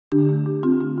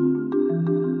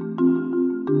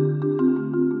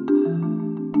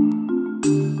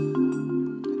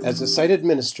As a site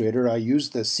administrator, I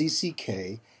used the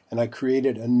CCK and I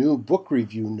created a new book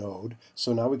review node,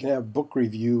 so now we can have book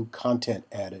review content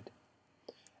added.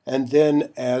 And then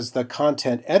as the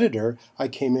content editor, I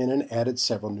came in and added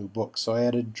several new books. So I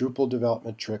added Drupal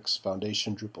Development Tricks,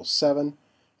 Foundation Drupal 7,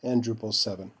 and Drupal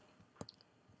 7.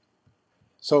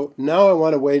 So now I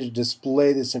want a way to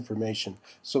display this information.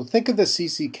 So think of the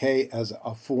CCK as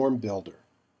a form builder.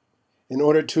 In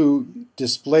order to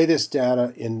display this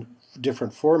data in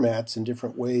different formats in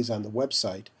different ways on the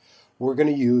website, we're going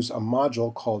to use a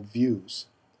module called Views.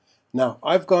 Now,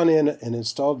 I've gone in and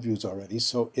installed Views already,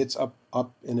 so it's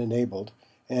up and enabled,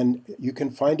 and you can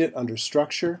find it under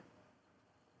Structure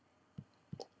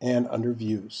and under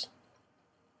Views.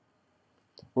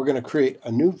 We're going to create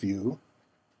a new view,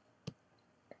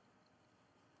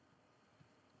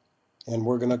 and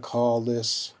we're going to call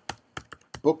this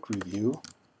Book Review.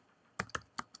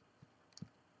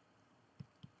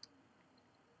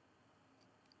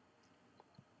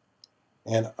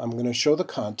 And I'm going to show the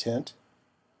content.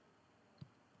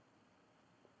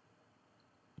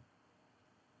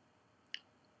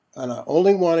 And I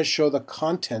only want to show the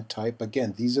content type.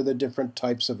 Again, these are the different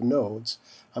types of nodes.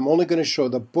 I'm only going to show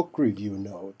the book review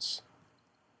nodes.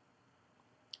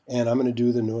 And I'm going to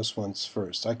do the newest ones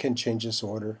first. I can change this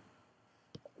order.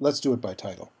 Let's do it by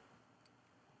title.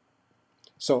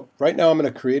 So right now I'm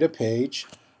going to create a page.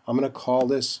 I'm going to call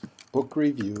this Book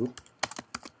Review.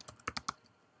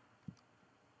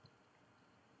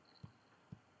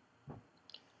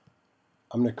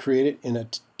 I'm going to create it in a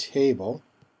table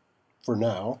for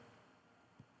now,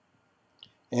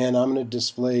 and I'm going to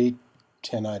display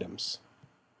 10 items.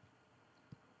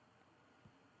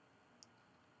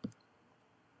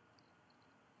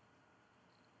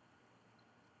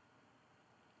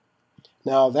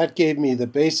 Now that gave me the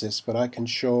basis, but I can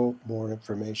show more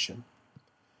information.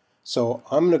 So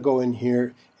I'm going to go in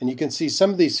here, and you can see some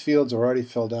of these fields are already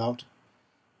filled out,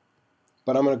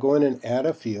 but I'm going to go in and add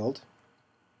a field.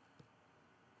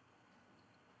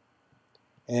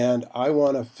 And I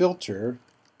want to filter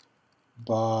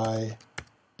by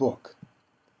book.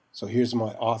 So here's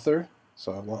my author.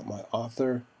 So I want my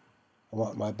author, I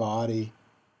want my body,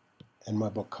 and my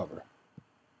book cover.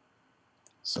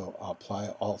 So I'll apply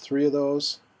all three of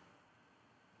those.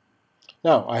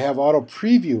 Now I have auto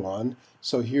preview on,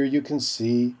 so here you can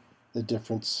see the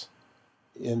difference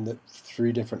in the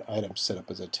three different items set up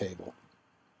as a table.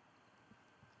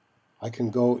 I can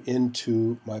go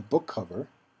into my book cover,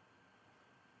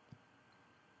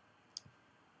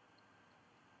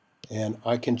 and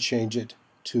I can change it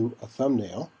to a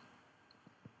thumbnail,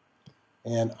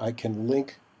 and I can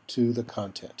link to the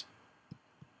content.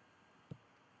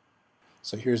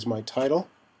 So here's my title,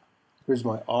 here's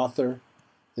my author,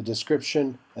 the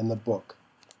description, and the book.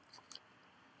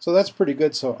 So that's pretty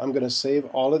good, so I'm going to save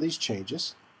all of these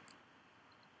changes.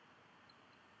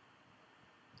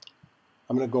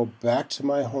 I'm going to go back to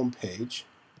my home page,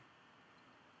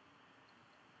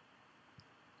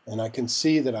 and I can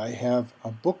see that I have a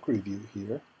book review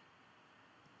here,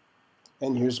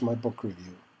 and here's my book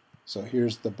review. So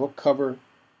here's the book cover,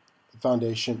 the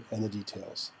foundation, and the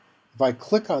details. If I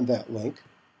click on that link,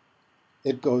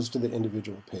 it goes to the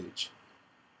individual page.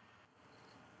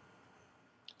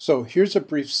 So here's a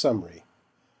brief summary.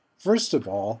 First of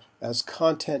all, as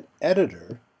content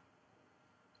editor,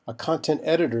 a content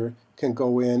editor can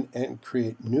go in and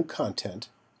create new content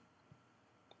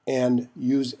and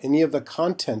use any of the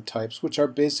content types, which are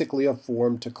basically a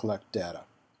form to collect data.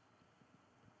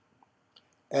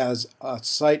 As a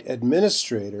site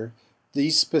administrator,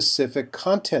 these specific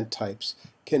content types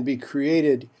can be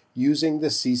created using the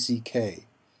CCK.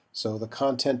 So the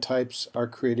content types are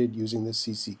created using the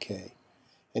CCK.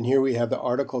 And here we have the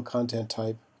article content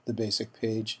type, the basic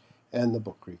page, and the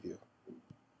book review.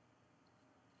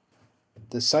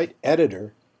 The site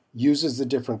editor uses the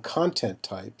different content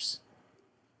types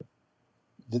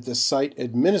that the site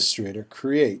administrator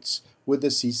creates with the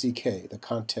CCK, the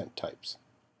content types.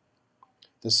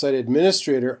 The site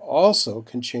administrator also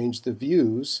can change the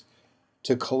views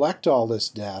to collect all this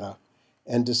data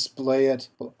and display it,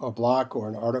 a block or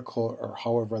an article or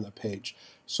however on the page.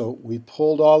 So we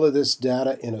pulled all of this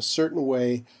data in a certain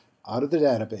way out of the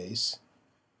database,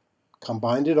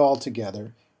 combined it all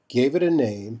together, gave it a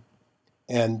name,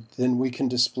 and then we can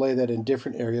display that in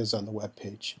different areas on the web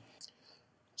page.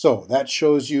 So that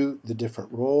shows you the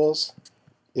different roles.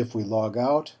 If we log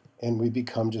out and we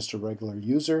become just a regular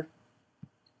user,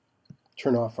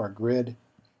 turn off our grid,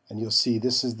 and you'll see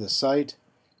this is the site,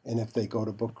 and if they go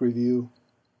to book review,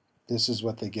 this is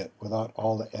what they get without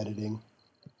all the editing.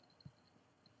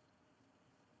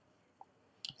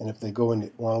 And if they go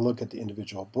and want to look at the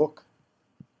individual book,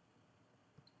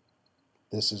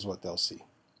 this is what they'll see.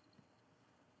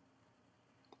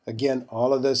 Again,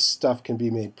 all of this stuff can be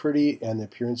made pretty and the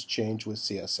appearance change with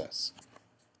CSS.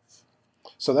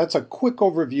 So that's a quick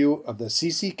overview of the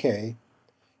CCK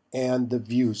and the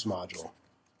Views module.